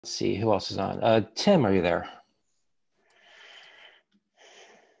Let's see, who else is on? Tim, are you there?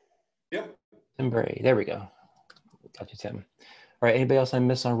 Yep. Tim Bray, there we go. Got you, Tim. All right, anybody else I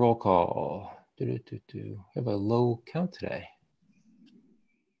missed on roll call? We have a low count today.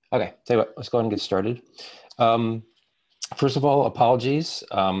 Okay, tell you what, let's go ahead and get started. First of all, apologies.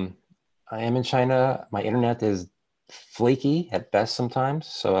 I am in China. My internet is flaky at best sometimes,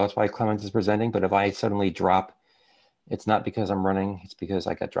 so that's why Clemens is presenting, but if I suddenly drop, it's not because I'm running, it's because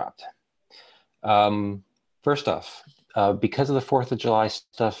I got dropped. First off, because of the 4th of July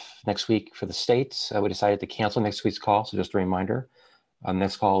stuff next week for the States, we decided to cancel next week's call, so just a reminder.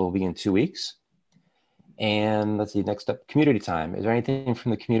 Next call will be in 2 weeks. And let's see, next up, community time. Is there anything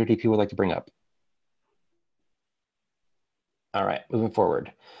from the community people would like to bring up? All right, moving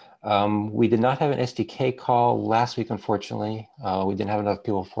forward. We did not have an SDK call last week, unfortunately. We didn't have enough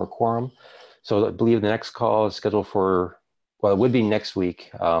people for a quorum. So I believe the next call is scheduled for, well, it would be next week,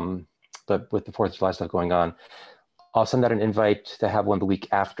 but with the 4th of July stuff going on. I'll send out an invite to have one the week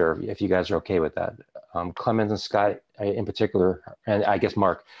after, if you guys are okay with that. Clemens and Scott in particular, and I guess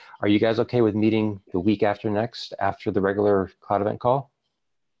Mark, are you guys okay with meeting the week after next, after the regular cloud event call?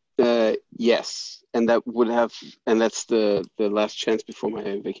 Yes, and that would have, and that's the last chance before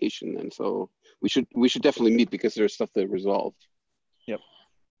my vacation, and so we should definitely meet because there's stuff to resolve. Yep.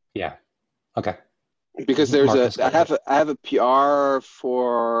 Yeah. Okay. Because there's Mark, I have a PR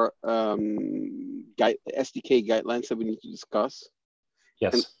for SDK guidelines that we need to discuss.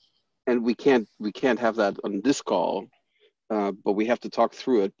 Yes. And we can't have that on this call, but we have to talk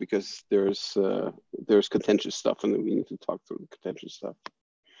through it because there's contentious stuff, and then we need to talk through the contentious stuff.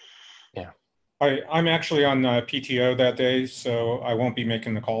 Yeah. I'm actually on PTO that day, so I won't be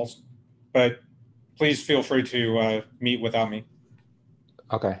making the calls. But please feel free to meet without me.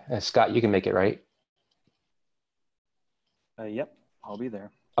 Okay. Scott, you can make it, right? Yep, I'll be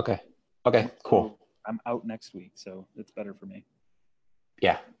there. Okay. Okay, cool. I'm out next week, so it's better for me.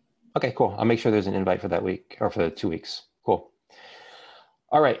 Yeah. Okay, cool. I'll make sure there's an invite for that week or for the 2 weeks. Cool.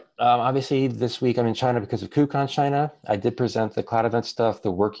 All right. Obviously, this week I'm in China because of KubeCon China. I did present the cloud event stuff, the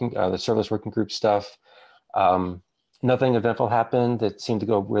serverless working group stuff. Nothing eventful happened. It seemed to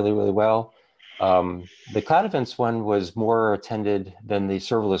go really, really well. The cloud events one was more attended than the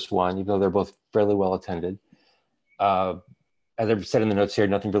serverless one, even though they're both fairly well attended. As I've said in the notes here,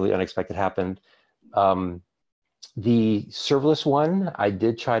 nothing really unexpected happened. The serverless one, I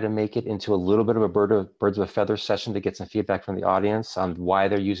did try to make it into a little bit of a birds of a feather session to get some feedback from the audience on why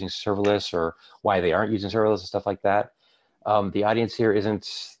they're using serverless or why they aren't using serverless and stuff like that. The audience here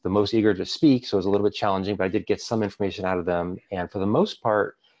isn't the most eager to speak, so it was a little bit challenging, but I did get some information out of them. And for the most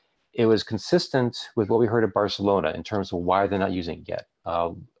part, it was consistent with what we heard at Barcelona in terms of why they're not using it yet.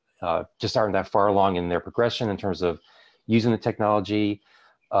 Just aren't that far along in their progression in terms of using the technology.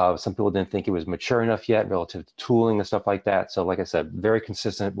 Some people didn't think it was mature enough yet relative to tooling and stuff like that. So like I said, very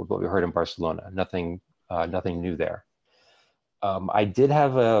consistent with what we heard in Barcelona, nothing new there. I did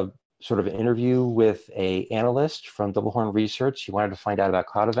have a sort of an interview with an analyst from Double Horn Research. He wanted to find out about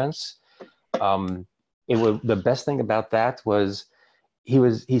cloud events. The best thing about that was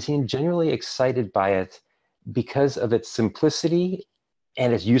he seemed genuinely excited by it because of its simplicity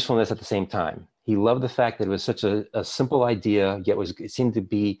and its usefulness at the same time. He loved the fact that it was such a simple idea, yet it seemed to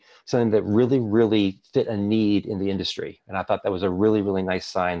be something that really, really fit a need in the industry. And I thought that was a really, really nice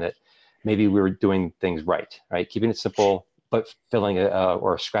sign that maybe we were doing things right? Keeping it simple, but filling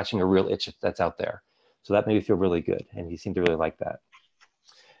or scratching a real itch that's out there. So that made me feel really good. And he seemed to really like that.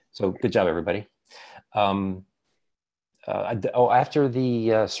 So good job, everybody. After the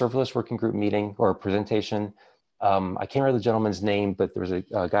serverless working group meeting or presentation, I can't remember the gentleman's name, but there was a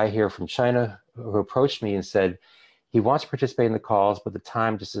guy here from China who approached me and said he wants to participate in the calls, but the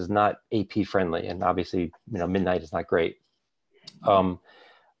time just is not AP friendly. And obviously, midnight is not great.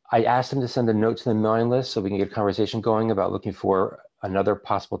 I asked him to send a note to the mailing list so we can get a conversation going about looking for another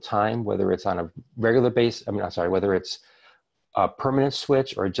possible time, whether it's on a regular basis, whether it's a permanent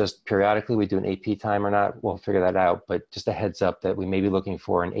switch or just periodically we do an AP time or not. We'll figure that out, but just a heads up that we may be looking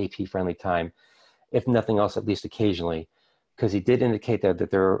for an AP friendly time, if nothing else, at least occasionally, because he did indicate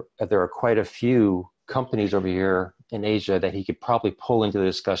that there are quite a few companies over here in Asia that he could probably pull into the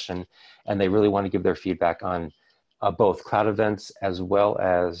discussion, and they really want to give their feedback on both cloud events as well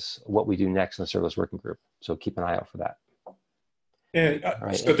as what we do next in the serverless working group. So keep an eye out for that. Yeah.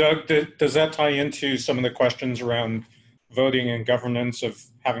 Right. So Doug, does that tie into some of the questions around voting and governance of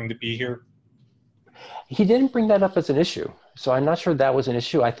having to be here? He didn't bring that up as an issue. So I'm not sure that was an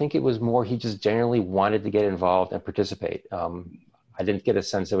issue. I think it was more he just genuinely wanted to get involved and participate. I didn't get a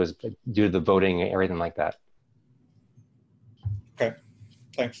sense it was due to the voting and everything like that. Okay.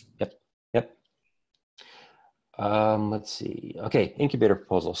 Thanks. Yep. Yep. Let's see. Okay, incubator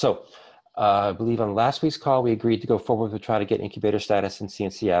proposal. So I believe on last week's call, we agreed to go forward to try to get incubator status in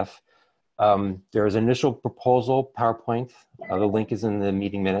CNCF. There is an initial proposal, PowerPoint. The link is in the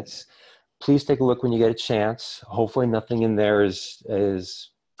meeting minutes. Please take a look when you get a chance. Hopefully nothing in there is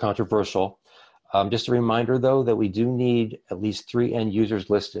controversial. Just a reminder though, that we do need at least 3 end users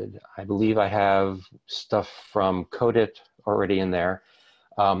listed. I believe I have stuff from Codit already in there.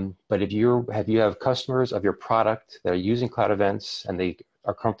 But if you have customers of your product that are using Cloud Events and they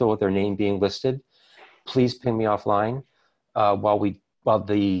are comfortable with their name being listed, please ping me offline. While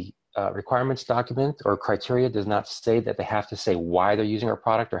the requirements document or criteria does not say that they have to say why they're using our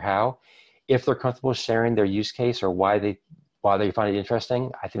product or how, if they're comfortable sharing their use case or why they find it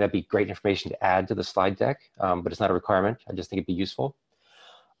interesting, I think that'd be great information to add to the slide deck, but it's not a requirement. I just think it'd be useful.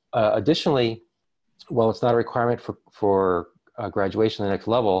 Additionally, while it's not a requirement for graduation to the next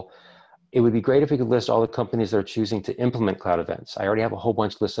level, it would be great if we could list all the companies that are choosing to implement Cloud Events. I already have a whole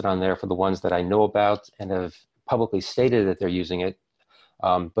bunch listed on there for the ones that I know about and have publicly stated that they're using it.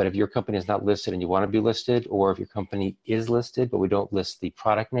 But if your company is not listed and you want to be listed, or if your company is listed, but we don't list the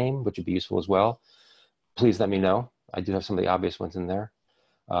product name, which would be useful as well, please let me know. I do have some of the obvious ones in there.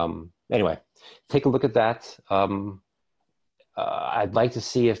 Anyway, take a look at that. I'd like to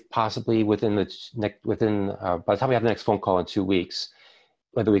see if possibly by the time we have the next phone call in 2 weeks,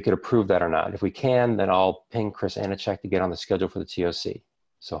 whether we could approve that or not. If we can, then I'll ping Chris Anichek to get on the schedule for the TOC.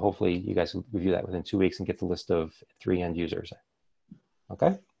 So hopefully you guys will review that within 2 weeks and get the list of 3 end users.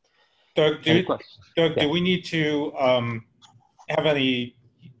 Okay. Doug, Yeah. do we need to have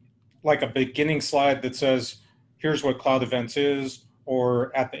like a beginning slide that says, here's what Cloud Events is,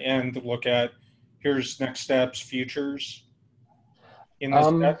 or at the end, look at here's next steps, futures in this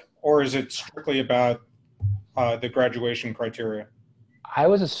deck, or is it strictly about the graduation criteria? I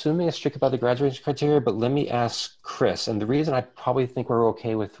was assuming it's strict about the graduation criteria, but let me ask Chris. And the reason I probably think we're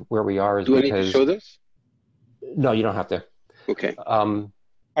okay with where we are is because— Do I need to show this? No, you don't have to. Okay.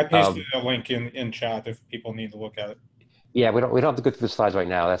 I pasted a link in chat if people need to look at it. Yeah, we don't have to go through the slides right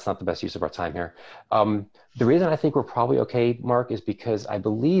now. That's not the best use of our time here. The reason I think we're probably okay, Mark, is because I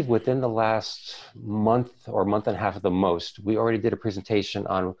believe within the last month or month and a half at the most, we already did a presentation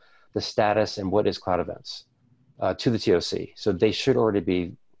on the status and what is Cloud Events to the TOC. So they should already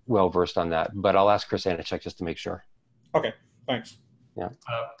be well versed on that. But I'll ask Chris Anichek just to make sure. Okay, thanks. Yeah.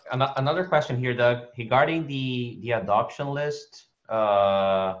 Another question here, Doug, regarding the adoption list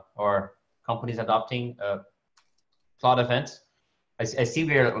or companies adopting Cloud Events. I see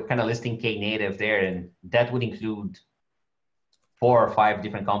we're kind of listing Knative there, and that would include 4 or 5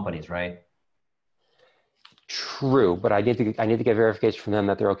 different companies, right? True, but I need to get verification from them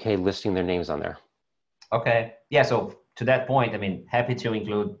that they're okay listing their names on there. Okay. Yeah. So to that point, I mean, happy to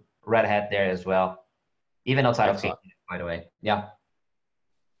include Red Hat there as well, even outside of Knative, by the way. Yeah.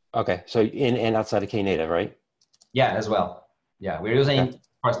 Okay. So in and outside of Knative, right? Yeah, as well. Yeah, we're using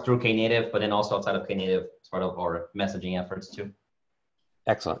parts through Knative, but then also outside of Knative as part of our messaging efforts too.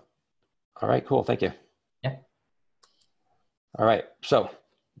 Excellent. All right, cool. Thank you. Yeah. All right. So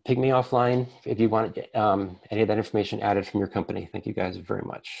ping me offline if you want any of that information added from your company. Thank you guys very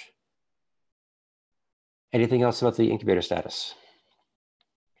much. Anything else about the incubator status?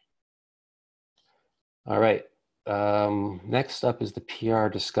 All right. Next up is the PR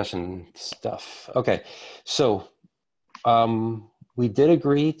discussion stuff. Okay. So we did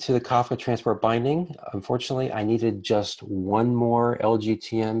agree to the Kafka transport binding. Unfortunately, I needed just one more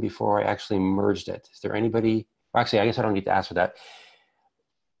LGTM before I actually merged it. Is there anybody, actually, I guess I don't need to ask for that.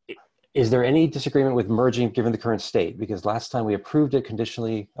 Is there any disagreement with merging given the current state? Because last time we approved it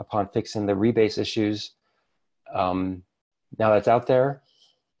conditionally upon fixing the rebase issues. Now that's out there,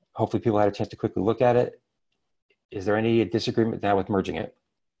 hopefully people had a chance to quickly look at it. Is there any disagreement now with merging it?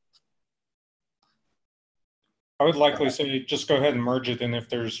 I would likely say just go ahead and merge it, and if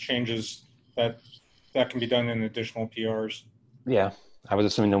there's changes that can be done in additional PRs. Yeah, I was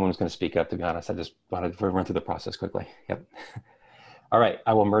assuming no one was going to speak up, to be honest. I just wanted to run through the process quickly. Yep. All right,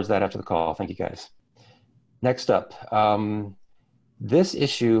 I will merge that after the call. Thank you, guys. Next up, this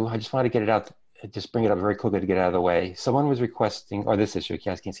issue, I just wanted to get it out, just bring it up very quickly to get it out of the way. Someone was requesting, or this issue, you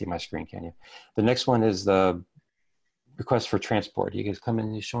guys can't see my screen, can you? The next one is the request for transport. You guys come in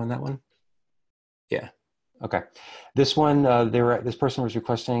and you showing that one? Yeah. Okay. This one, this person was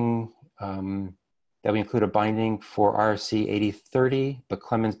requesting that we include a binding for RFC 8030, but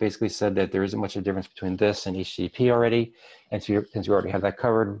Clemens basically said that there isn't much of a difference between this and HTTP already. And so since we already have that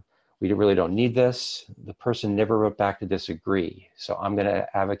covered, we really don't need this. The person never wrote back to disagree. So I'm going to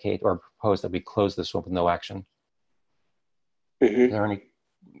advocate or propose that we close this one with no action. Is there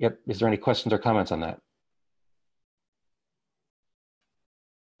Yep. Is there any questions or comments on that?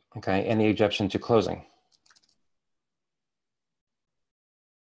 Okay. Any objection to closing?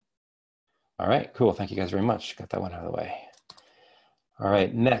 All right, cool. Thank you guys very much. Got that one out of the way. All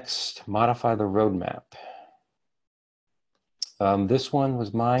right, next, modify the roadmap. This one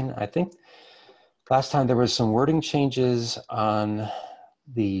was mine. I think last time there was some wording changes on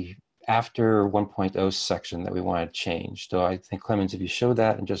the after 1.0 section that we wanted to change. So I think, Clemens, if you show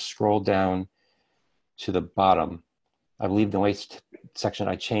that and just scroll down to the bottom, I believe the only section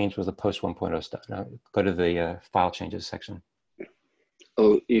I changed was the post 1.0 stuff. Now go to the file changes section.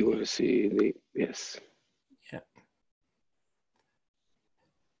 Oh, you want to see the, yes. Yeah.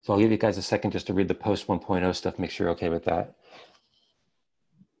 So I'll give you guys a second just to read the post 1.0 stuff, make sure you're okay with that.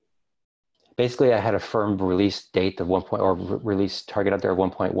 Basically, I had a firm release date of or release target out there of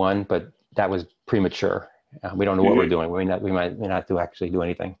 1.1, but that was premature. We don't know what we're doing. We might not actually do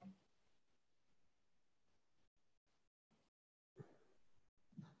anything.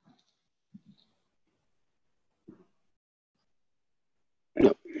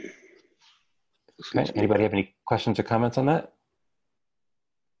 No. Okay. Anybody have any questions or comments on that?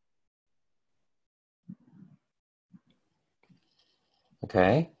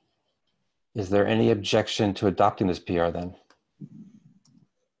 Okay. Is there any objection to adopting this PR then?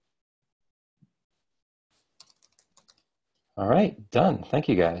 All right, done. Thank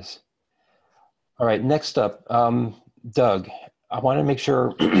you guys. All right, next up, Doug, I want to make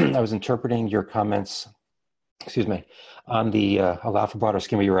sure I was interpreting your comments, excuse me, on the allow for broader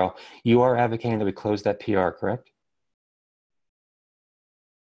schema URL. You are advocating that we close that PR, correct?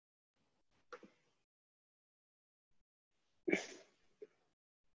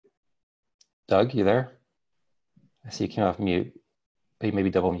 Doug, you there? I see you came off mute, but you may be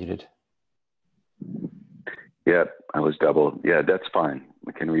double muted. Yep, I was double. Yeah, that's fine.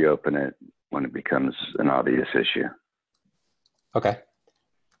 We can reopen it when it becomes an obvious issue. Okay.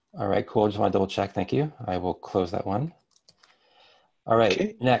 All right, cool. Just want to double check. Thank you. I will close that one. All right,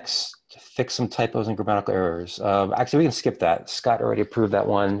 okay. Next, fix some typos and grammatical errors. Actually, we can skip that. Scott already approved that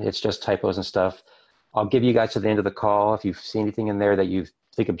one. It's just typos and stuff. I'll give you guys to the end of the call. If you see anything in there that you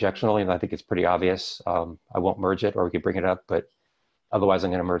think objectionable, and I think it's pretty obvious, I won't merge it, or we can bring it up, but otherwise I'm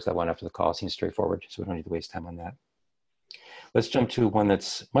going to merge that one after the call. It seems straightforward, so we don't need to waste time on that. Let's jump to one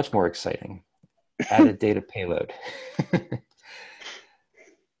that's much more exciting. Added data payload.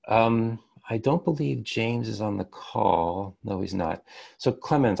 I don't believe James is on the call. No, he's not. So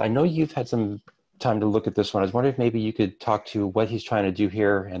Clemens, I know you've had some time to look at this one. I was wondering if maybe you could talk to what he's trying to do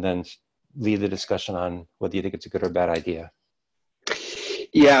here and then lead the discussion on whether you think it's a good or bad idea.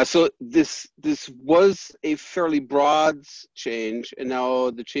 Yeah, so this was a fairly broad change, and now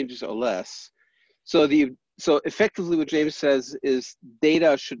the changes are less. So effectively what James says is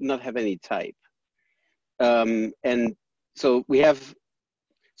data should not have any type. And so we have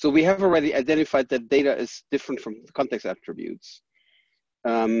already identified that data is different from context attributes.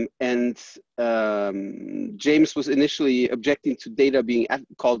 James was initially objecting to data being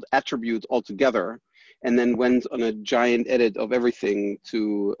called attribute altogether, and then went on a giant edit of everything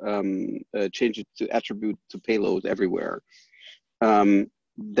to change it to attribute to payload everywhere.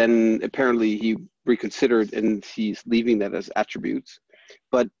 Then apparently he reconsidered and he's leaving that as attributes.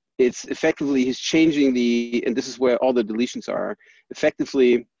 But it's effectively, he's changing and this is where all the deletions are,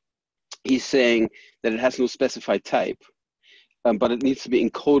 effectively he's saying that it has no specified type, but it needs to be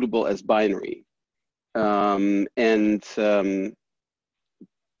encodable as binary.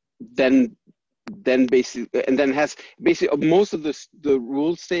 Then basically, and then has basically most of the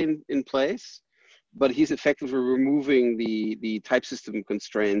rules stay in place, but he's effectively removing the type system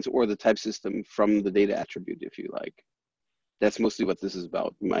constraints or the type system from the data attribute, if you like. That's mostly what this is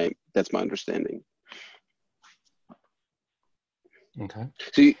about. That's my understanding. Okay.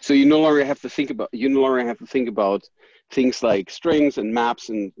 So you no longer have to think about things like strings and maps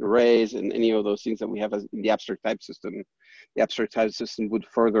and arrays and any of those things that we have in the abstract type system. The abstract type system would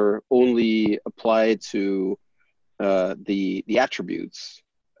further only apply to the attributes,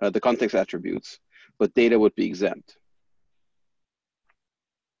 the context attributes, but data would be exempt.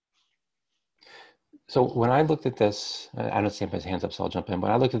 So when I looked at this, I don't see anybody's hands up, so I'll jump in.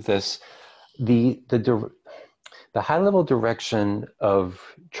 When I looked at this, the high-level direction of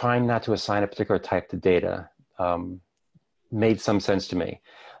trying not to assign a particular type to data made some sense to me.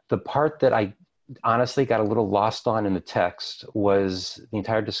 The part that I honestly got a little lost on in the text was the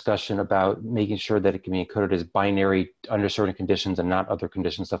entire discussion about making sure that it can be encoded as binary under certain conditions and not other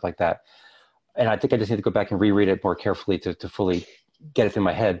conditions, stuff like that. And I think I just need to go back and reread it more carefully to fully get it through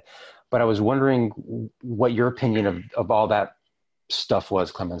my head. But I was wondering what your opinion of all that stuff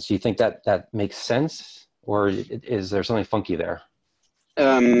was, Clemens. Do you think that that makes sense, or is there something funky there?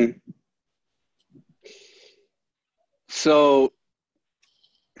 So,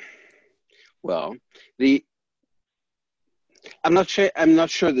 well, I'm not sure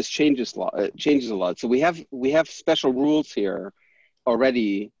this changes a lot. So we have special rules here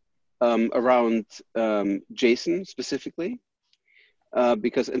already around JSON specifically,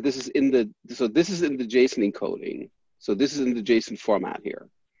 because this is in the JSON encoding. So this is in the JSON format here,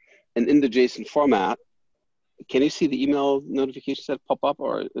 and in the JSON format, can you see the email notifications that pop up,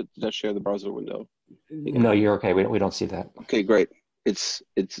 or did I share the browser window? No, you're okay. We don't see that. Okay, great. It's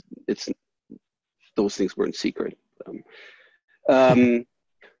those things weren't secret. So in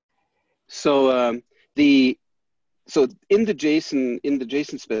the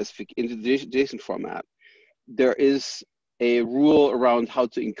JSON format, there is a rule around how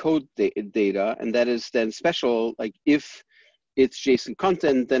to encode data, and that is then special. Like if it's JSON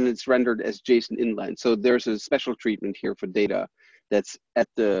content, then it's rendered as JSON inline. So there's a special treatment here for data that's at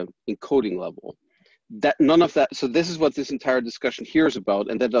the encoding level. None of that. So this is what this entire discussion here is about,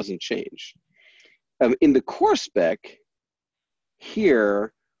 and that doesn't change. In the core spec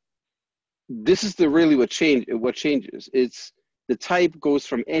here, this is really what changes. It's the type goes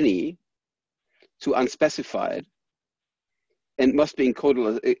from any to unspecified and must be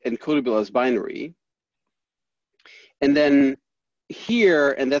encodable as binary. And then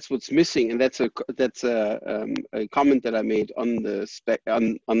here, and that's what's missing, and that's a comment that I made on the spec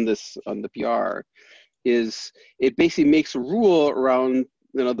on the PR, is it basically makes a rule around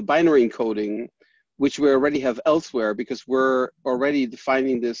the binary encoding, which we already have elsewhere, because we're already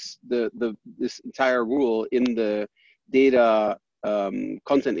defining this entire rule in the data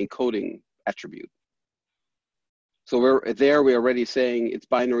content encoding attribute. So we're already saying it's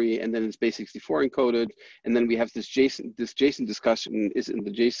binary, and then it's base64 encoded, and then we have this JSON discussion is in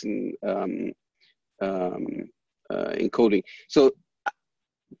the JSON encoding. So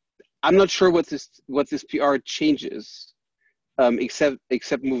I'm not sure what this PR changes,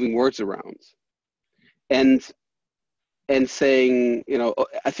 except moving words around, and saying,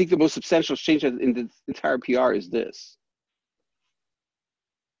 I think the most substantial change in the entire PR is this.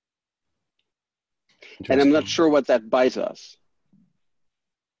 And I'm not sure what that buys us.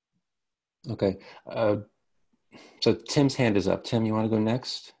 Okay. So Tim's hand is up. Tim, you want to go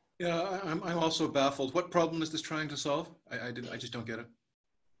next? Yeah, I'm also baffled. What problem is this trying to solve? I just don't get it.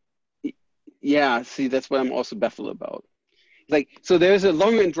 Yeah, see, that's what I'm also baffled about. Like, so there's a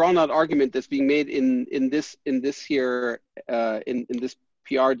long and drawn out argument that's being made in this PR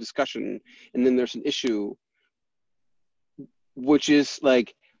discussion, and then there's an issue, which is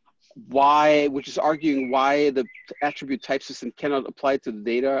like, which is arguing why the attribute type system cannot apply to the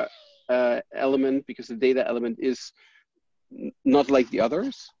data element, because the data element is not like the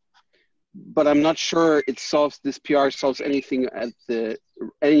others. But I'm not sure this PR solves anything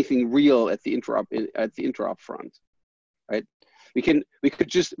real at the interop front, right? We could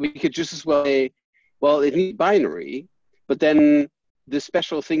just as well say, well, it needs binary, but then the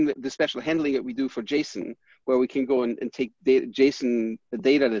special handling that we do for JSON, where we can go and take JSON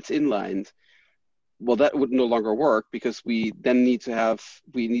data that's inlined, well, that would no longer work, because we then need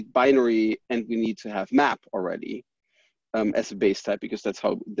binary, and we need to have map already as a base type, because that's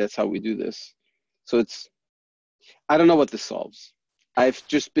how we do this. So I don't know what this solves. I've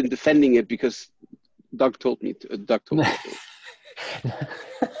just been defending it because Doug told me to.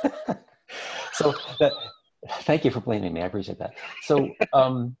 So thank you for blaming me. I appreciate that. So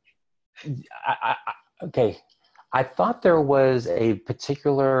okay, I thought there was a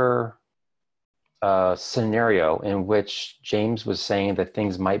particular scenario in which James was saying that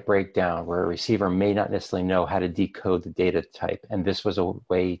things might break down, where a receiver may not necessarily know how to decode the data type, and this was a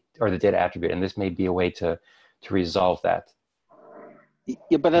way, or the data attribute, and this may be a way to resolve that.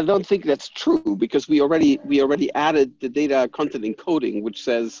 Yeah, but I don't think that's true, because we already added the data content encoding,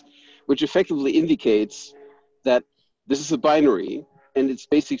 which effectively indicates that this is a binary and it's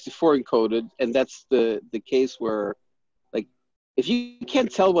base64 encoded, and that's the case where, like, if you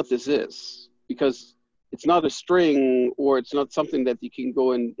can't tell what this is because it's not a string, or it's not something that you can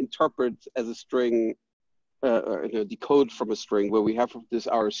go and interpret as a string, or decode from a string, where we have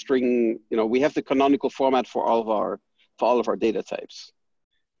our string, we have the canonical format for all of our data types.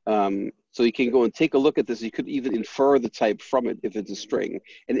 So you can go and take a look at this. You could even infer the type from it if it's a string.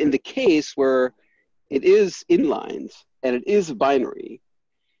 And in the case where it is inlined and it is a binary,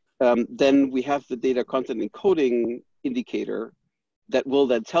 then we have the data content encoding indicator that will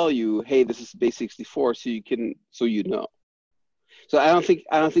then tell you, hey, this is base64, so you know. So I don't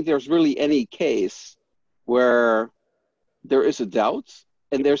think there's really any case where there is a doubt,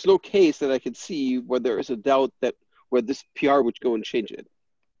 and there's no case that I could see where there is a doubt that where this PR would go and change it.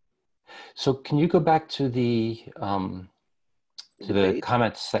 So can you go back to the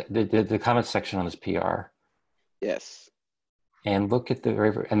comments, the comments section on this PR? Yes. And look at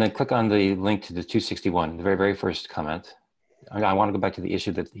and then click on the link to the 261, the very first comment. I want to go back to the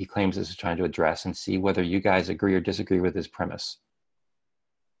issue that he claims this is trying to address and see whether you guys agree or disagree with his premise.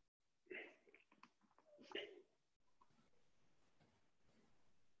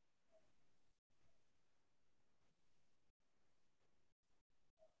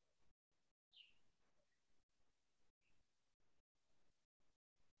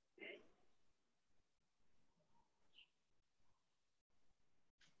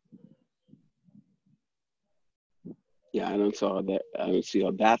 Yeah, I don't see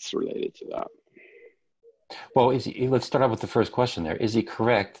how that's related to that. Well, let's start out with the first question there. Is he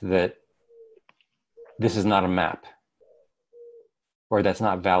correct that this is not a map, or that's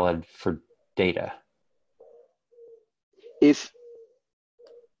not valid for data?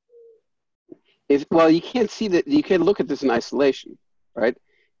 Well, you can't see that. You can look at this in isolation, right?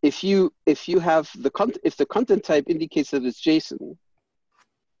 If the content type indicates that it's JSON,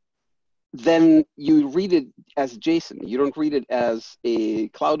 then you read it as JSON. You don't read it as a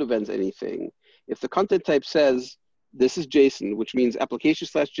cloud event anything. If the content type says this is JSON, which means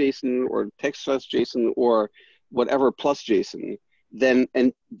application/JSON or text/JSON or whatever plus JSON, then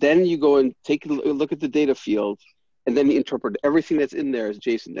you go and take a look at the data field, and then you interpret everything that's in there as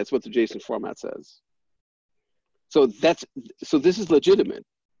JSON. That's what the JSON format says. So this is legitimate.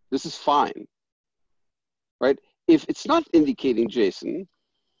 This is fine, right? If it's not indicating JSON,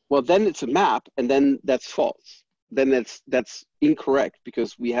 well, then it's a map, and then that's false. Then that's incorrect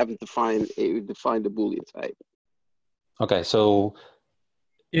because we haven't defined a Boolean type. Okay, so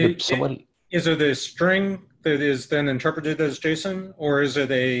is it a string that is then interpreted as JSON, or is it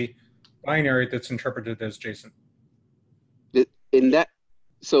a binary that's interpreted as JSON?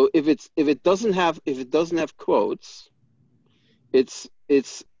 So if it doesn't have quotes, it's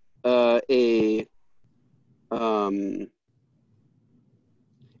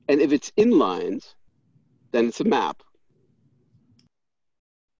and if it's inlined, then it's a map.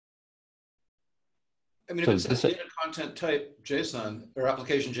 I mean, if it's a data content type JSON or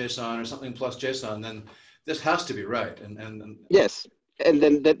application JSON or something plus JSON, then this has to be right. And yes, and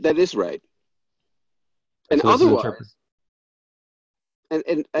then that is right. And so otherwise,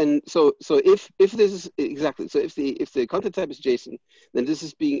 so if this is exactly, so if the content type is JSON, then this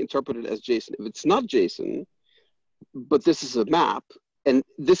is being interpreted as JSON. If it's not JSON, but this is a map, and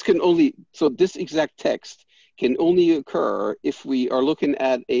this this exact text can only occur if we are looking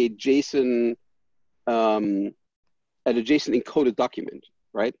at a JSON encoded document,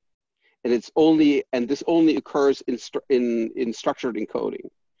 right? And this only occurs in structured encoding.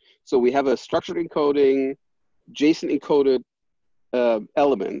 So we have a structured encoding, JSON encoded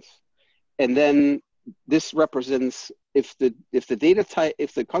element, and then this represents if the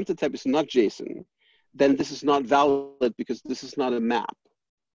content type is not JSON, then this is not valid because this is not a map,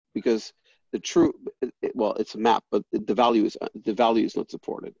 because it's a map, but the value is not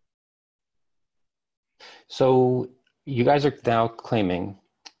supported. So you guys are now claiming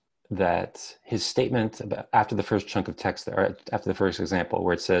that his statement about after the first chunk of text, or after the first example,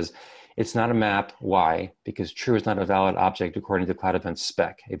 where it says it's not a map, why? Because true is not a valid object according to Cloud Event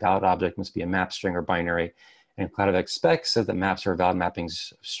spec. A valid object must be a map, string, or binary, and Cloud Event spec says that maps are valid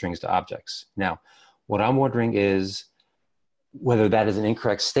mappings of strings to objects. Now, what I'm wondering is whether that is an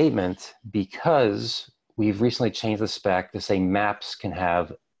incorrect statement, because we've recently changed the spec to say maps can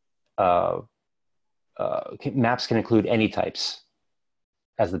have maps can include any types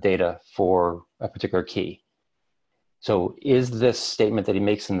as the data for a particular key. So is this statement that he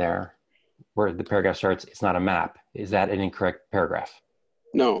makes in there, where the paragraph starts, it's not a map, is that an incorrect paragraph?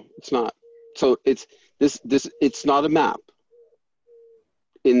 No, it's not. So it's not a map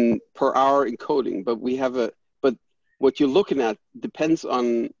per hour encoding, but but what you're looking at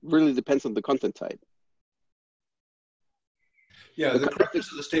really depends on the content type. Yeah, the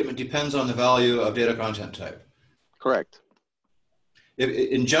correctness of the statement depends on the value of data content type. Correct.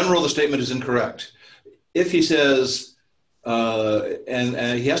 In general, the statement is incorrect. If he says,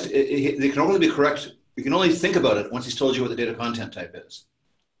 and he has to, they can only be correct, you can only think about it once he's told you what the data content type is.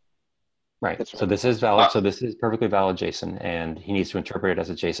 Right. That's right. So this is valid. So this is perfectly valid JSON, and he needs to interpret it as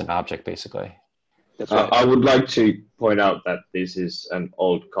a JSON object, basically. That's right. I would like to point out that this is an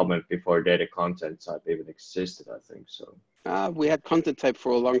old comment before data content type even existed, I think so. We had content type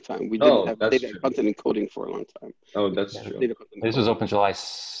for a long time. We didn't have data content encoding for a long time. Oh, that's true. This was open July.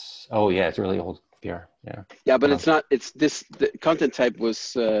 Oh yeah, it's really old. PR. Yeah. Yeah, but it's not. It's this. The content type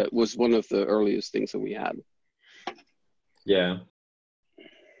was one of the earliest things that we had. Yeah.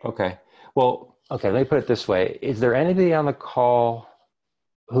 Okay. Well, okay. Let me put it this way: is there anybody on the call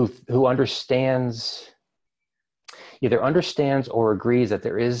who understands, either understands or agrees that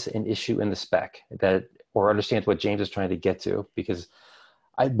there is an issue in the spec, that, or understands what James is trying to get to? Because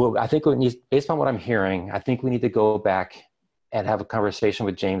I think we need, based on what I'm hearing, I think we need to go back and have a conversation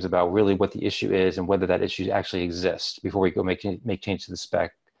with James about really what the issue is and whether that issue actually exists before we go make change to the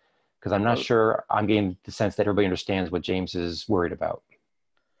spec. Because I'm not sure I'm getting the sense that everybody understands what James is worried about.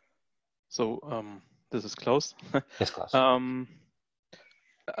 So this is Klaus. Yes, Klaus.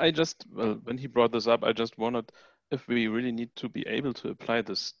 I just, well, when he brought this up, I just wondered if we really need to be able to apply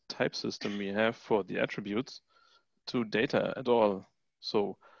this type system we have for the attributes to data at all.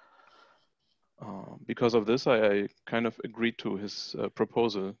 So because of this, I kind of agreed to his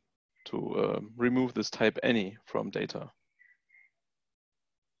proposal to remove this type any from data.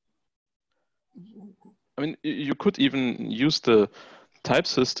 I mean, you could even use the type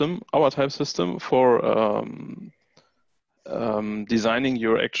system, our type system, for designing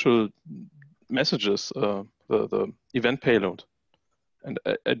your actual messages, the event payload. And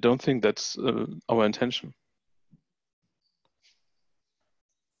I don't think that's our intention.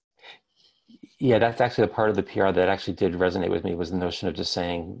 Yeah, that's actually the part of the PR that actually did resonate with me, was the notion of just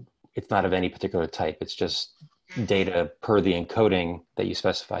saying it's not of any particular type. It's just data per the encoding that you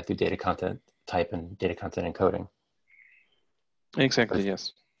specify through data content type and data content encoding. Exactly,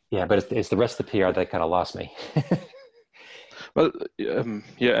 yes. Yeah, but it's the rest of the PR that kind of lost me. Well,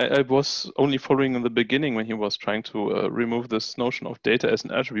 yeah, I was only following in the beginning when he was trying to remove this notion of data as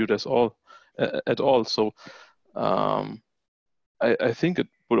an attribute at all. So I think it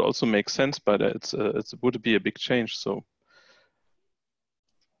would also make sense, but it would be a big change. So.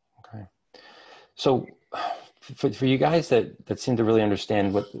 Okay. So for you guys that seem to really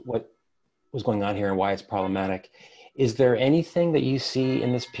understand what was going on here and why it's problematic, is there anything that you see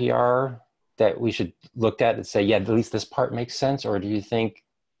in this PR that we should look at and say, yeah, at least this part makes sense? Or do you think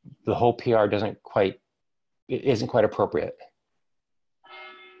the whole PR isn't quite appropriate?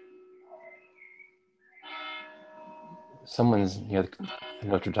 Someone's near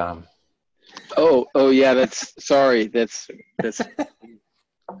Notre Dame. Oh yeah, that's sorry. That's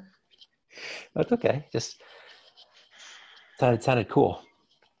That's okay. Just sounded cool.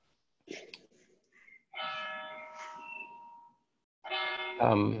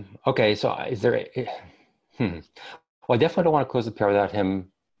 Okay, so is there? Well, I definitely don't want to close the PR without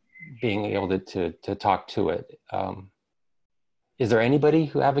him being able to talk to it. Is there anybody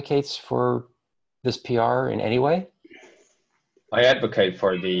who advocates for this PR in any way? I advocate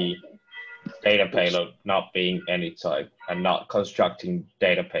for the data payload not being any type and not constructing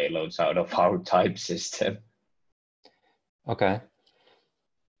data payloads out of our type system. Okay.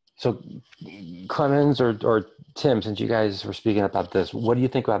 So Clemens or Tim, since you guys were speaking about this, what do you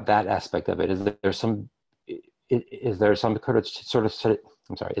think about that aspect of it? Is there some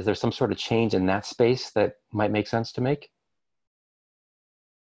sort of change in that space that might make sense to make?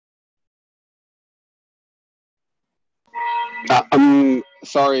 I'm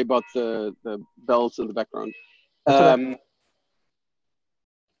sorry about the bells in the background. Okay.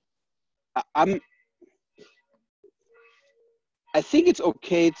 I think it's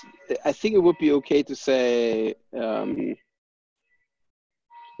okay. I think it would be okay to say, you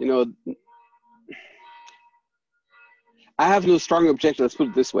know, I have no strong objection. Let's put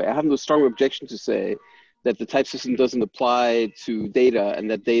it this way: I have no strong objection to say that the type system doesn't apply to data, and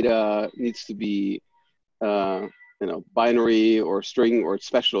that data needs to be, you know, binary or string or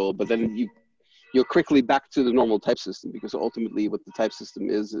special. But then you're quickly back to the normal type system, because ultimately what the type system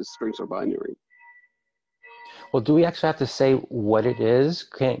is strings or binary. Well, do we actually have to say what it is?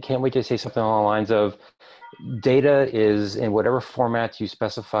 Can't we just say something along the lines of data is in whatever format you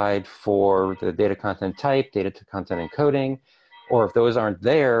specified for the data content type, data to content encoding, or if those aren't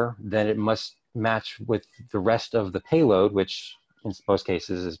there, then it must match with the rest of the payload, which in most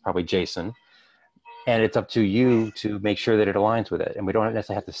cases is probably JSON. And it's up to you to make sure that it aligns with it. And we don't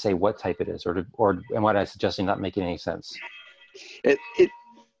necessarily have to say what type it is, or am I suggesting not making any sense?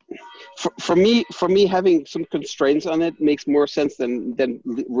 For me, having some constraints on it makes more sense than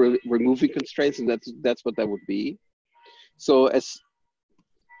removing constraints, and that's what that would be. So as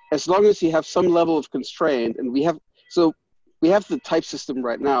long as you have some level of constraint, and we have the type system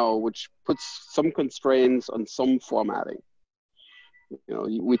right now, which puts some constraints on some formatting. You know,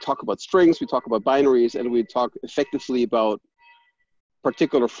 we talk about strings, we talk about binaries, and we talk effectively about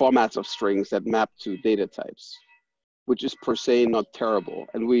particular formats of strings that map to data types. which is per se not terrible.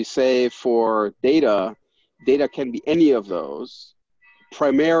 And we say for data can be any of those,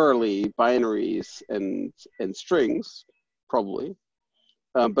 primarily binaries and strings, probably.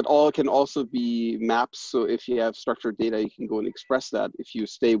 But all can also be maps. So if you have structured data, you can go and express that if you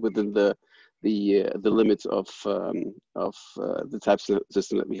stay within the limits of the type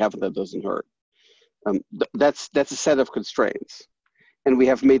system that we have that doesn't hurt. That's a set of constraints. And we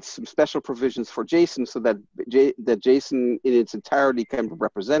have made some special provisions for JSON so that JSON in its entirety can be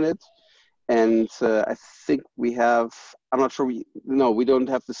represented. And I think we have, I'm not sure, we don't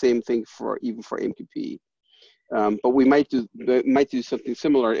have the same thing even for AMQP. But we might do something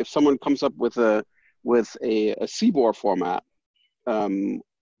similar. If someone comes up with a CBOR format,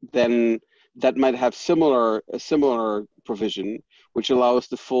 then that might have a similar provision, which allows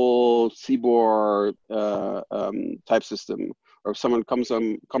the full CBOR type system. Or if someone comes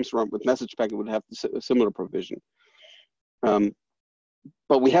around with message packet, would have a similar provision.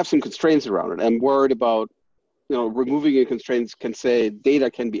 But we have some constraints around it. I'm worried about, removing a constraint can say data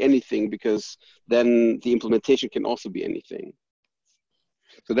can be anything, because then the implementation can also be anything.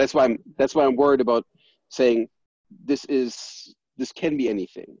 So that's why I'm worried about saying this can be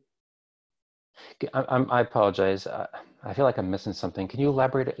anything. I apologize. I feel like I'm missing something. Can you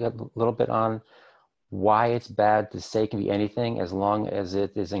elaborate a little bit on why it's bad to say it can be anything as long as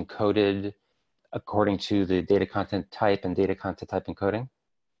it is encoded according to the data content type and data content type encoding?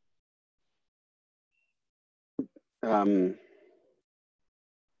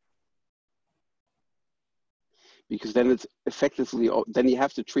 Because then it's effectively, then you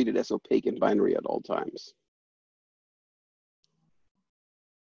have to treat it as opaque and binary at all times.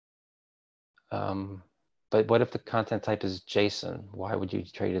 But what if the content type is JSON? Why would you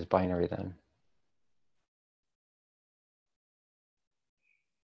treat it as binary then?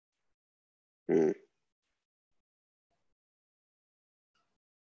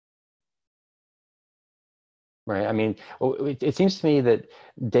 Right. I mean, it seems to me that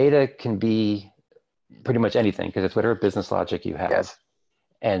data can be pretty much anything because it's whatever business logic you have. Yes.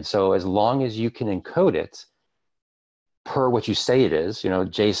 And so as long as you can encode it per what you say it is,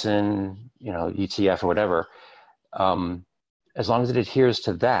 JSON, UTF or whatever, as long as it adheres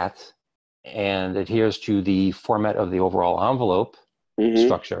to that and adheres to the format of the overall envelope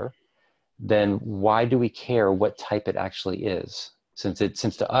structure, then why do we care what type it actually is? Since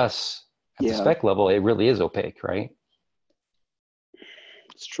to us at the spec level, it really is opaque, right?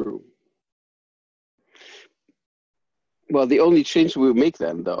 It's true. Well, the only change we would make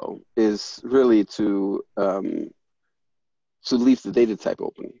then, though, is really to leave the data type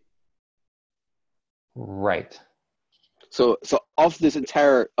open. Right. So of this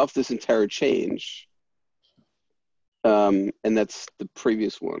entire change, and that's the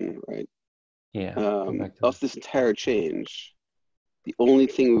previous one, right? Yeah. Of this entire change, the only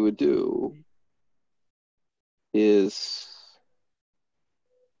thing we would do is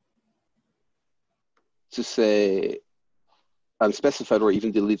to say unspecified or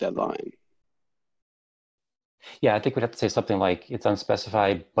even delete that line. Yeah, I think we'd have to say something like it's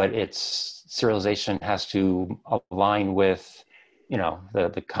unspecified, but its serialization has to align with,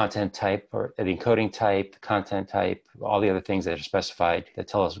 the content type or the encoding type, the content type, all the other things that are specified that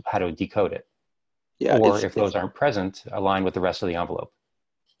tell us how to decode it. Yeah, or if those aren't present, align with the rest of the envelope.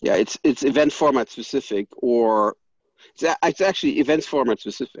 Yeah, it's event format specific, or it's actually events format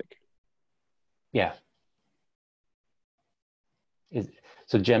specific. Yeah.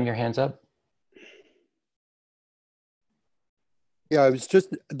 So Jem, your hand's up? Yeah, it was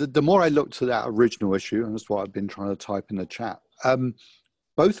just, the more I looked at that original issue, and that's what I've been trying to type in the chat,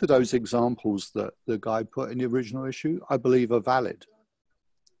 both of those examples that the guy put in the original issue, I believe are valid.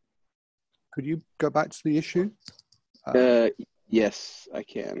 Could you go back to the issue? Yes, I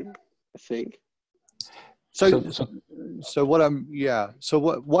can, I think. So what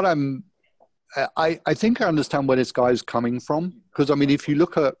I'm, I think I understand where this guy's coming from. Because I mean, if you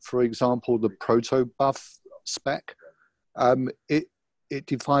look at, for example, the protobuf spec, it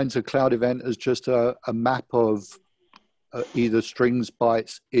defines a cloud event as just a map of either strings,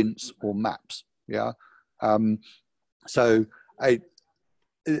 bytes, ints, or maps. Yeah.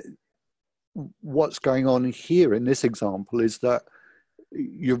 What's going on here in this example is that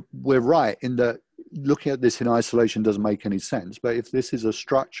we're right in that looking at this in isolation doesn't make any sense. But if this is a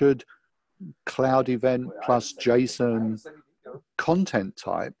structured cloud event plus JSON content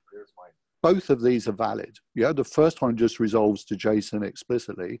type, both of these are valid. Yeah, the first one just resolves to JSON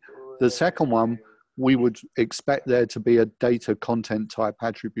explicitly. The second one, we would expect there to be a data content type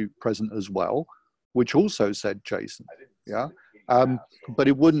attribute present as well, which also said JSON. Yeah, but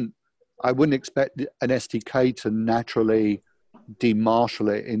it wouldn't. I wouldn't expect an SDK to naturally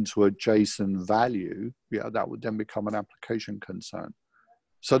demarshal it into a JSON value. Yeah, that would then become an application concern.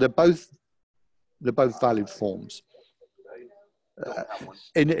 So they're both valid forms.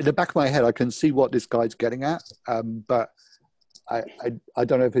 In the back of my head, I can see what this guy's getting at, but I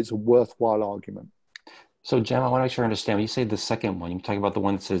don't know if it's a worthwhile argument. So, Jem, I want to make sure I understand. When you say the second one, you're talking about the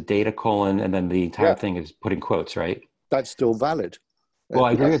one that says data : and then the entire thing is put in quotes, right? That's still valid. Well,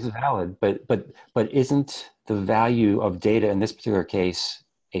 I agree it's valid, but isn't the value of data in this particular case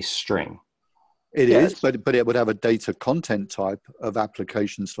a string? It is, but it would have a data content type of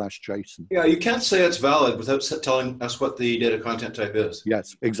application / JSON. Yeah, you can't say it's valid without telling us what the data content type is.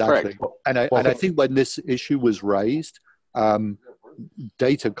 Yes, exactly. And I think when this issue was raised,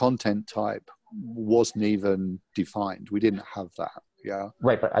 data content type wasn't even defined. We didn't have that. Yeah.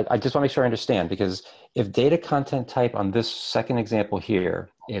 Right, but I just want to make sure I understand, because if data content type on this second example here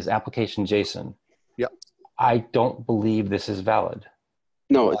is application JSON, I don't believe this is valid.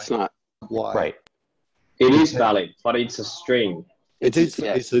 No, it's not. Why? Right. It is valid, but it's a string. It is.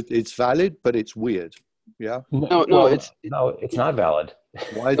 It's valid, but it's weird. Yeah. No, it's not valid.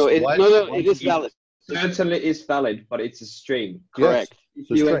 Why? It is valid. Certainly is valid, but it's a string. Correct. If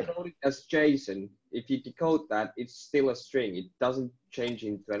you encode it as JSON, if you decode that, it's still a string. It doesn't change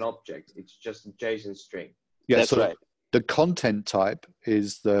into an object. It's just a JSON string. Yeah, that's right. The content type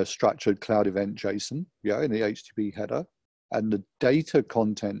is the structured cloud event JSON, in the HTTP header, and the data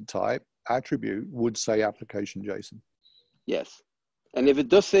content type attribute would say application JSON. Yes, and if it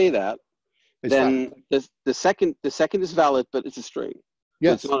does say that, then the second is valid, but it's a string.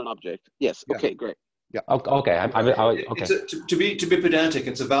 Yes, so it's not an object. Yes. Yeah. Okay, great. Yeah. Okay. Okay. To be pedantic,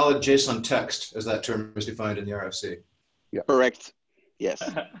 it's a valid JSON text, as that term is defined in the RFC. Yeah. Correct. Yes.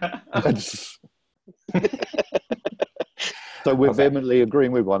 So we're vehemently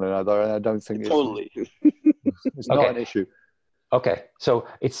agreeing with one another, and I don't think it's not an issue. Okay, so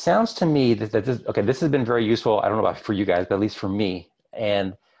it sounds to me that this has been very useful. I don't know about for you guys, but at least for me.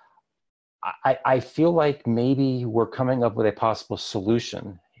 And I feel like maybe we're coming up with a possible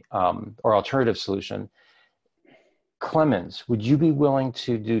solution or alternative solution. Clemens, would you be willing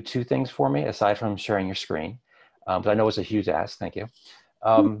to do two things for me aside from sharing your screen? But I know it's a huge ask. Thank you.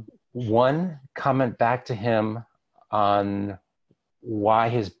 One, comment back to him on why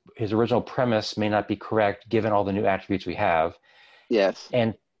his original premise may not be correct given all the new attributes we have. Yes.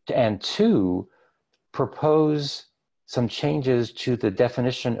 And two, propose some changes to the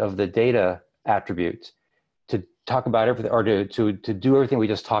definition of the data attribute to talk about everything, or to do everything we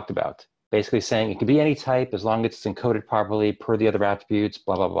just talked about. Basically saying it can be any type as long as it's encoded properly per the other attributes,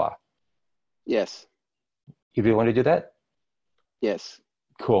 blah, blah, blah. Yes. You'd be willing to do that? Yes.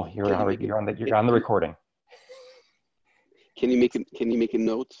 Cool. You're on the recording. Can you make a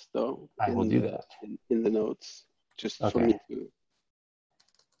note though? I will do that. In the notes, just for me to.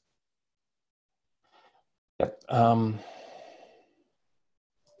 Yep.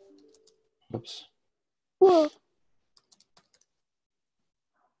 Oops. What?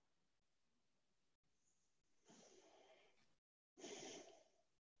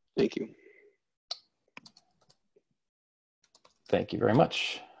 Thank you. Thank you very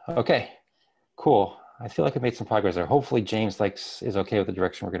much. Okay, cool. I feel like I made some progress there. Hopefully James is okay with the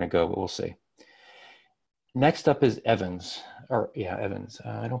direction we're going to go, but we'll see. Next up is Evans. Evans.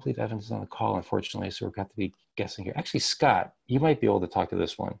 I don't believe Evans is on the call, unfortunately, so we've got to be guessing here. Actually, Scott, you might be able to talk to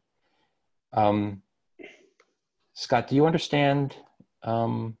this one. Scott, do you understand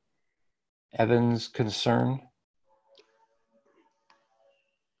Evans' concern?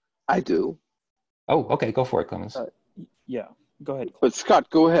 I do. Oh, okay. Go for it, Clemens. Yeah, go ahead. But Scott,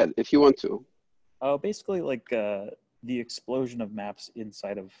 go ahead if you want to. Basically, like the explosion of maps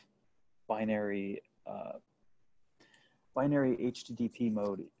inside of binary HTTP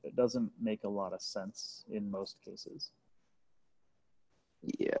mode, it doesn't make a lot of sense in most cases.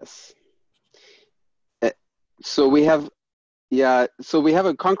 Yes. So we have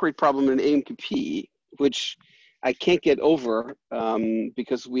a concrete problem in AMQP, which I can't get over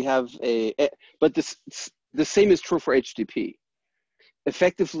because we have but the same is true for HTTP.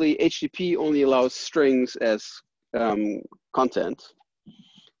 Effectively, HTTP only allows strings as content,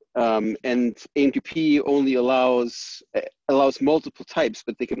 and AMQP only allows multiple types,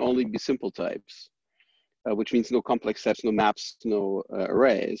 but they can only be simple types, which means no complex types, no maps, no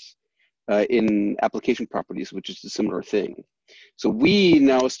arrays in application properties, which is a similar thing. So we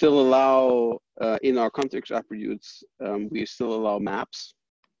now still allow, in our context attributes, we still allow maps,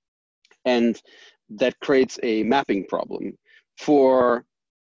 and that creates a mapping problem. For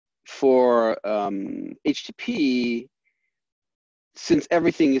HTTP, since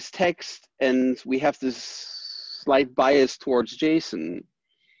everything is text and we have this slight bias towards JSON,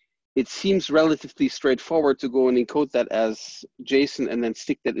 it seems relatively straightforward to go and encode that as JSON and then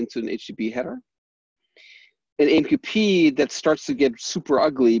stick that into an HTTP header. In AMQP, that starts to get super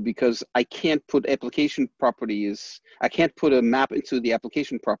ugly because I can't put application properties, I can't put a map into the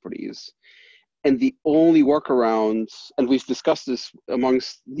application properties. And the only workaround, and we've discussed this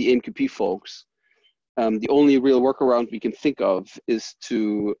amongst the AMQP folks, the only real workaround we can think of is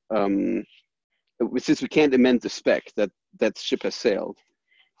to, since we can't amend the spec, that ship has sailed,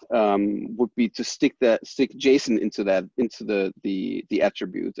 would be to stick JSON into the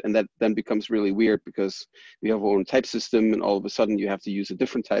attribute, and that then becomes really weird because we have our own type system, and all of a sudden you have to use a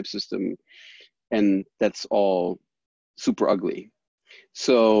different type system, and that's all super ugly.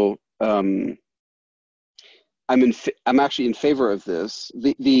 So I'm actually in favor of this.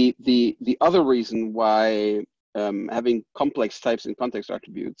 The other reason why having complex types and context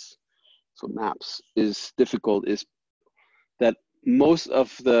attributes, so maps, is difficult is that most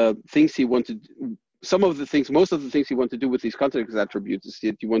of the things you want to do, most of the things you want to do with these context attributes is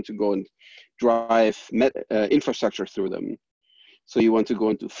that you want to go and drive infrastructure through them. So you want to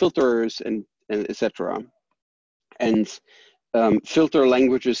go into filters and etc. And filter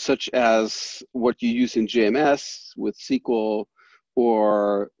languages such as what you use in JMS with SQL,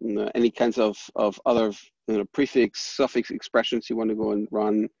 or any kinds of other prefix, suffix expressions you want to go and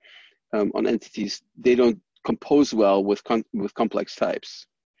run on entities, they don't compose well with complex types.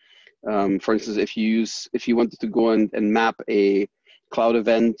 For instance, if you wanted to go and map a cloud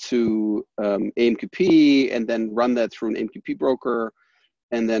event to AMQP and then run that through an AMQP broker,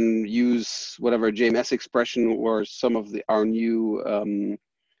 and then use whatever JMS expression or some of our new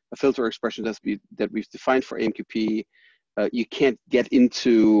filter expression that we've defined for AMQP, you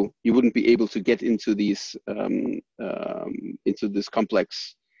wouldn't be able to get into these into this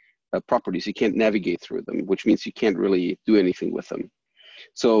complex properties. You can't navigate through them, which means you can't really do anything with them.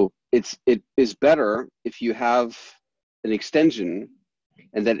 So it is better if you have an extension,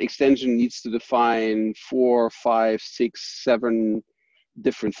 and that extension needs to define 4, 5, 6, 7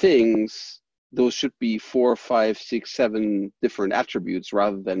 different things. Those should be 4, 5, 6, 7 different attributes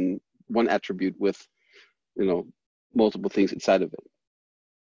rather than one attribute with, multiple things inside of it.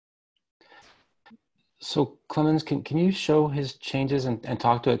 So Clemens, can you show his changes and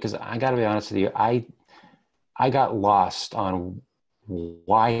talk to it? Because I got to be honest with you, I got lost on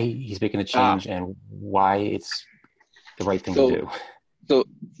why he's making a change and why it's the right thing to do.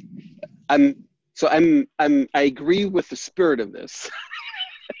 I agree with the spirit of this.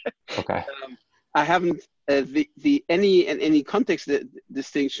 Okay. I haven't any context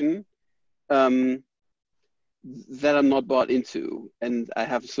distinction that I'm not bought into, and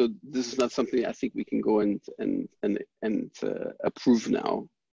so this is not something I think we can go and approve now,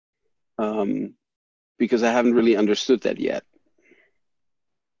 because I haven't really understood that yet.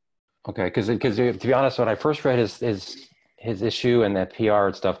 Okay, because to be honest, when I first read his issue and that PR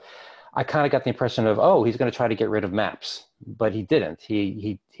and stuff, I kind of got the impression of, oh, he's going to try to get rid of maps, but he didn't.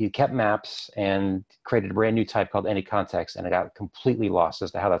 He kept maps and created a brand new type called any context, and I got completely lost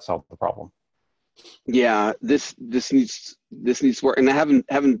as to how that solved the problem. Yeah, this needs work, and I haven't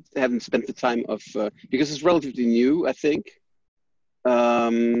spent the time of because it's relatively new, I think.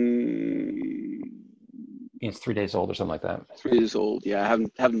 It's 3 days old or something like that. 3 days old, yeah. I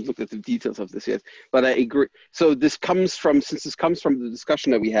haven't looked at the details of this yet, but I agree. So since this comes from the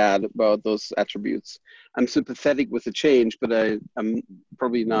discussion that we had about those attributes, I'm sympathetic with the change, but I'm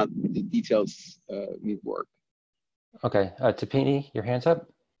probably not. The details need work. Okay, Tapini, your hand's up.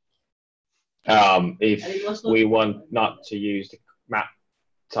 If we want not to use the map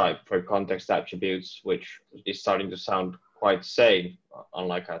type for context attributes, which is starting to sound quite safe,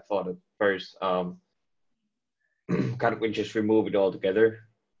 unlike I thought at first, can't we just remove it altogether?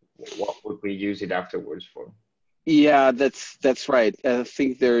 What would we use it afterwards for? Yeah, that's right. I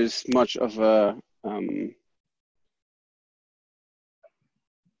think there's much of a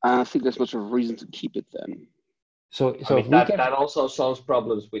reason to keep it then. So that also solves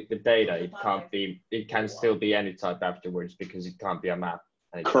problems with the data. It can still be any type afterwards because it can't be a map.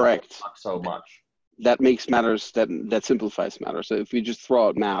 Correct. Not so much. That makes matters. That simplifies matters. So if we just throw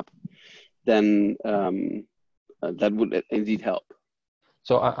out map, then that would indeed help.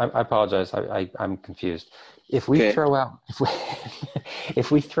 So I apologize. I'm confused. If we throw out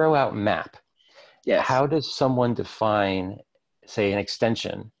if we throw out map, yes. How does someone define, say, an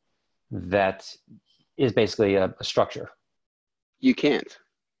extension that is basically a structure? You can't,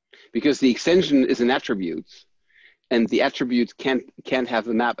 because the extension is an attribute, and the attribute can't have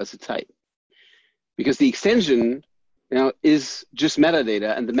the map as a type, because the extension is just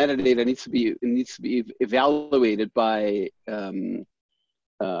metadata, and the metadata needs to be evaluated by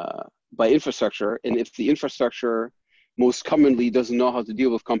infrastructure. And if the infrastructure most commonly doesn't know how to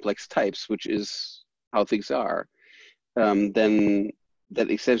deal with complex types, which is how things are, then that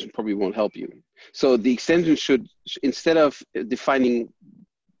extension probably won't help you. So the extension should, instead of defining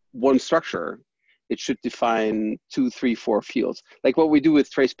one structure, it should define 2, 3, 4 fields, like what we do with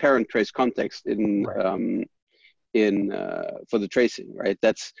trace parent, trace context in for the tracing, right?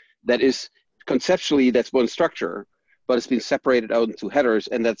 That is conceptually that's one structure, but it's been separated out into headers,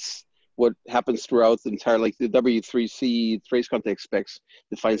 and that's what happens throughout the entire, like the W3C trace context specs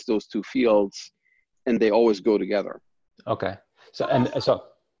defines those 2 fields, and they always go together. Okay. So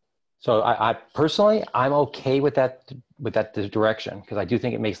I personally, I'm okay with that direction, because I do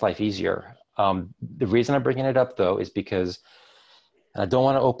think it makes life easier. The reason I'm bringing it up though is because I don't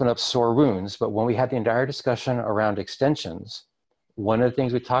want to open up sore wounds, but when we had the entire discussion around extensions, one of the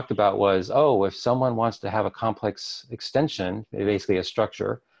things we talked about was, oh, if someone wants to have a complex extension, basically a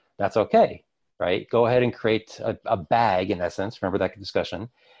structure, that's okay, right? Go ahead and create a bag, in essence. Remember that discussion?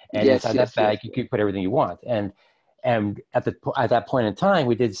 And inside that bag, you can put everything you want. And at that point in time,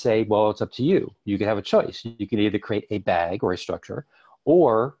 we did say, well, it's up to you. You could have a choice. You can either create a bag or a structure,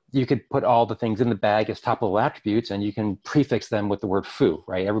 or you could put all the things in the bag as top-level attributes, and you can prefix them with the word foo,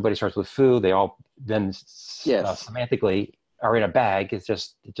 right? Everybody starts with foo. They all then semantically are in a bag. It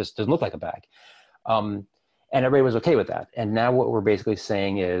just doesn't look like a bag. And everybody was okay with that. And now what we're basically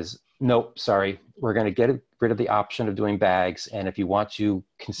saying is, nope, sorry, we're going to get rid of the option of doing bags. And if you want to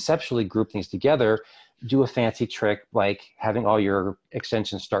conceptually group things together, do a fancy trick like having all your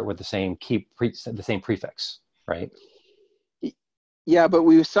extensions start with the same the same prefix, right? Yeah, but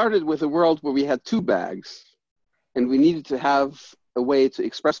we started with a world where we had 2 bags, and we needed to have a way to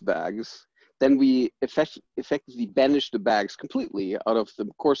express bags. Then we effectively banished the bags completely out of the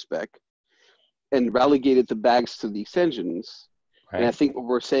core spec and relegated the bags to the extensions. Right. And I think what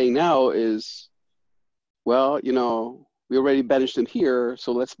we're saying now is, well, you know, we already banished them here,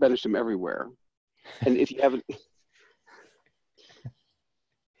 so let's banish them everywhere. And if you haven't,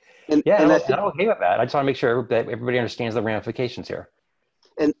 I'm okay with that. I just want to make sure that everybody understands the ramifications here.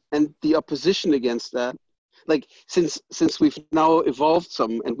 And the opposition against that, like since we've now evolved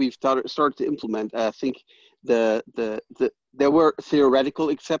some and we've started to implement, I think there were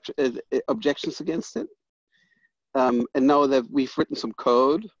theoretical objections against it, and now that we've written some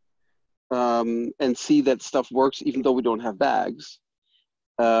code and see that stuff works even though we don't have bags.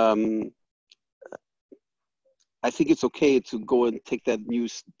 I think it's okay to go and take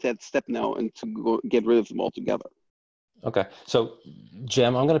that step now and to go get rid of them altogether. Okay, so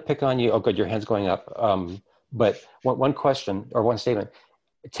Jem, I'm going to pick on you. Oh, good, your hand's going up. But one question or one statement.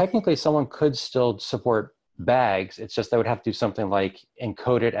 Technically, someone could still support bags. It's just they would have to do something like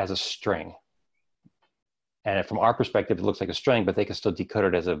encode it as a string. And from our perspective, it looks like a string, but they can still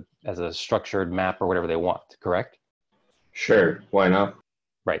decode it as a structured map or whatever they want. Correct? Sure. Why not?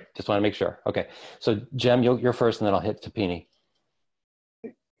 Right. Just want to make sure. Okay. So Jem, you're first, and then I'll hit Tapini.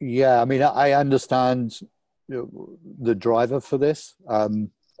 Yeah, I mean, I understand the driver for this.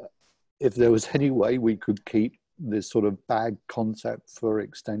 If there was any way we could keep this sort of bag concept for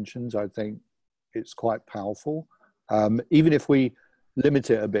extensions, I think it's quite powerful. Even if we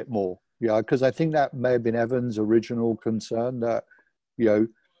limit it a bit more, because I think that may have been Evan's original concern that,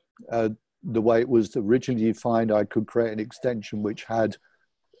 the way it was originally defined, I could create an extension which had,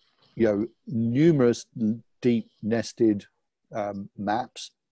 numerous deep nested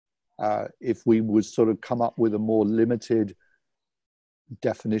maps. If we would sort of come up with a more limited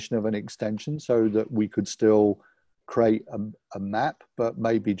definition of an extension so that we could still create a map, but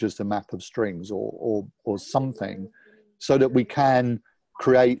maybe just a map of strings or something, so that we can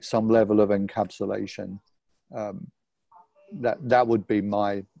create some level of encapsulation. That would be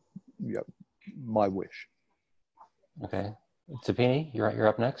my wish. Okay, Tapini, you're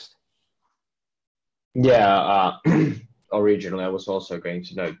up next. Yeah, originally I was also going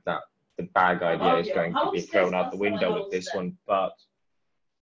to note that the bag idea is going to be thrown out the window with this one, but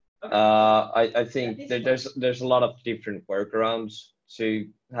I think that there's a lot of different workarounds to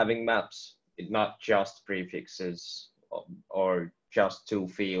having maps, not just prefixes or just 2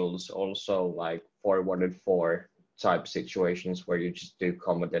 fields, also like forwarded for type situations where you just do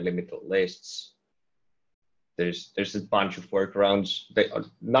comma delimited lists. There's a bunch of workarounds.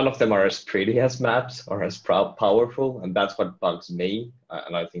 None of them are as pretty as maps or as powerful, and that's what bugs me.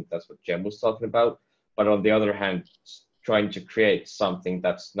 And I think that's what Jem was talking about. But on the other hand, trying to create something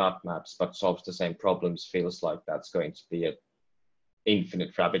that's not maps but solves the same problems feels like that's going to be an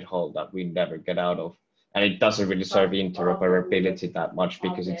infinite rabbit hole that we never get out of. And it doesn't really serve interoperability that much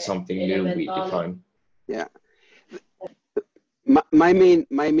because it's something new we define. Yeah. My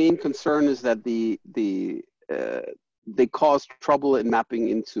main concern is that they cause trouble in mapping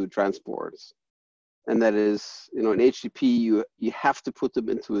into transports, and that is, in HTTP you have to put them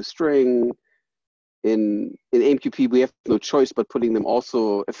into a string. In AMQP we have no choice but putting them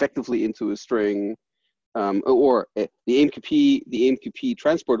also effectively into a string, or the AMQP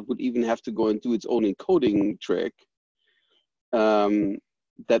transport would even have to go and do its own encoding trick.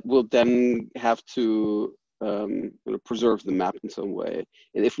 That will then have to preserve the map in some way.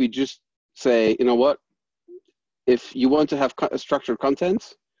 And if we just say, you know what, if you want to have structured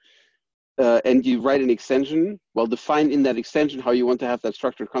content and you write an extension, well, define in that extension how you want to have that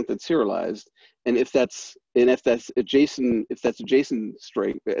structured content serialized. And if that's a JSON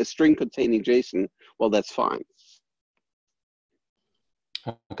string, a string containing JSON, well, that's fine.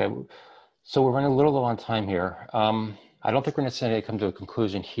 Okay, so we're running a little low on time here. I don't think we're necessarily come to a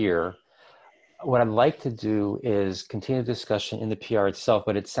conclusion here. What I'd like to do is continue the discussion in the PR itself,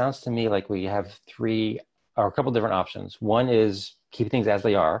 but it sounds to me like we have a couple different options. One is keep things as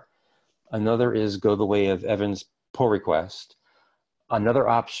they are. Another is go the way of Evan's pull request. Another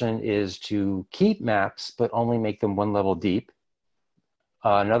option is to keep maps, but only make them one level deep.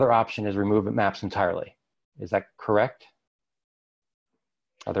 Another option is remove maps entirely. Is that correct?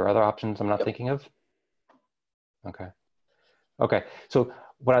 Are there other options I'm not thinking of? Okay. Okay, so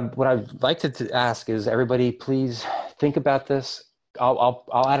what I'd like to ask is everybody please think about this. I'll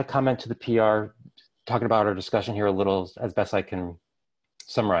add a comment to the PR talking about our discussion here a little as best I can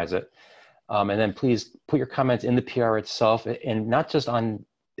summarize it. And then please put your comments in the PR itself, and not just on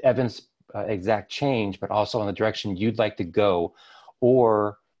Evan's exact change, but also on the direction you'd like to go,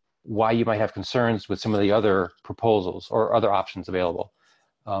 or why you might have concerns with some of the other proposals or other options available.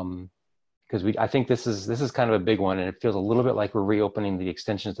 Because I think this is kind of a big one, and it feels a little bit like we're reopening the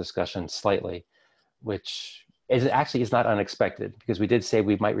extensions discussion slightly, which is not unexpected, because we did say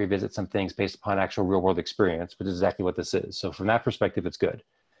we might revisit some things based upon actual real world experience, which is exactly what this is. So from that perspective, it's good.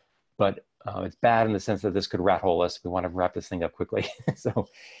 But it's bad in the sense that this could rat hole us. We want to wrap this thing up quickly. so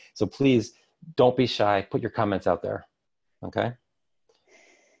please don't be shy. Put your comments out there. Okay.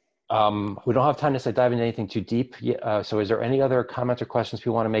 We don't have time to dive into anything too deep. So is there any other comments or questions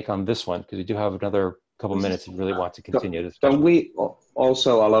people want to make on this one? Because we do have another couple minutes if you really want to continue this. Can we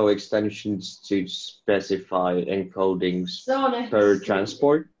also allow extensions to specify encodings per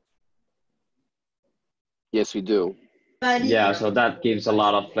transport? Yes, we do. Yeah, so that gives a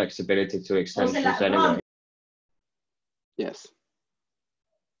lot of flexibility to extensions anyway. Yes.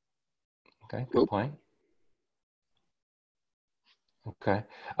 Okay, good point. Okay,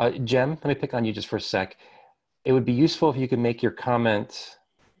 Jem, let me pick on you just for a sec. It would be useful if you could make your comment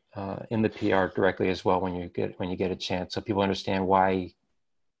in the PR directly as well when you get a chance, so people understand why,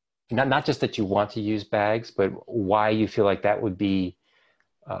 not just that you want to use bags, but why you feel like that would be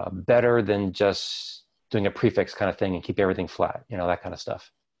better than just doing a prefix kind of thing and keep everything flat, that kind of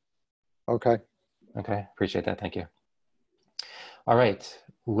stuff. Okay. Okay, appreciate that, thank you. All right,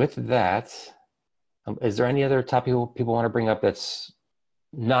 with that, is there any other topic people want to bring up that's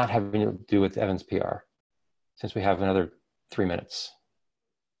not having to do with Evan's PR, since we have another 3 minutes?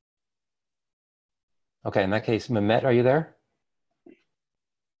 Okay, in that case, Mehmet, are you there?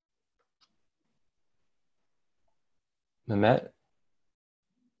 Mehmet?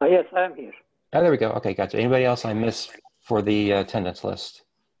 Yes, I am here. Oh, there we go. Okay, gotcha. Anybody else I missed for the attendance list?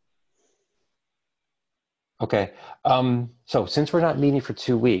 Okay, so since we're not meeting for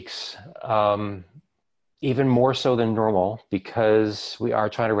 2 weeks, even more so than normal, because we are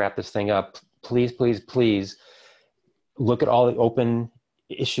trying to wrap this thing up, please, please, please look at all the open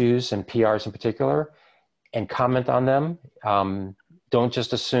issues and PRs in particular and comment on them. Don't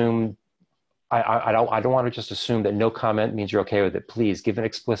just assume, I don't want to just assume that no comment means you're okay with it. Please give an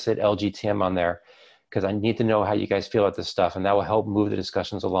explicit LGTM on there, because I need to know how you guys feel about this stuff, and that will help move the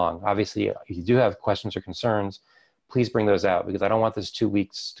discussions along. Obviously, if you do have questions or concerns, please bring those out, because I don't want this 2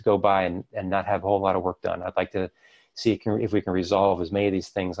 weeks to go by and not have a whole lot of work done. I'd like to see if we can resolve as many of these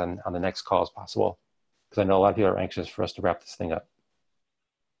things on the next call as possible, because I know a lot of people are anxious for us to wrap this thing up.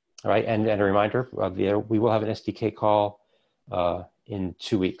 All right, and a reminder, we will have an SDK call in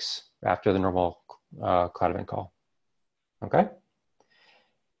 2 weeks after the normal Cloud event call. Okay?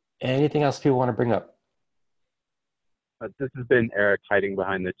 Anything else people want to bring up? This has been Eric hiding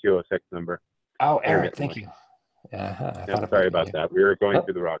behind the 206 number. Oh, Eric, thank you. Sorry about that. We were going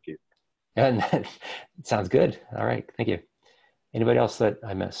through the Rockies. And sounds good. All right, thank you. Anybody else that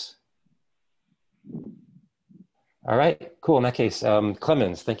I miss? All right, cool. In that case,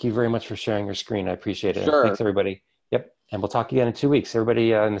 Clemens, thank you very much for sharing your screen. I appreciate it. Sure. Thanks, everybody. Yep, and we'll talk again in 2 weeks.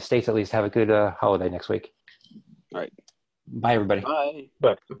 Everybody in the States, at least, have a good holiday next week. All right. Bye, everybody. Bye.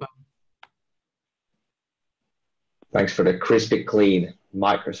 Bye. Thanks for the crispy clean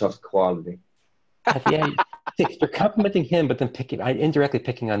Microsoft quality. Yeah, you're complimenting him, but then indirectly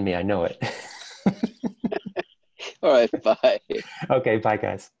picking on me. I know it. All right, bye. Okay, bye,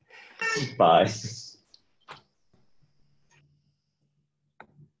 guys. Bye.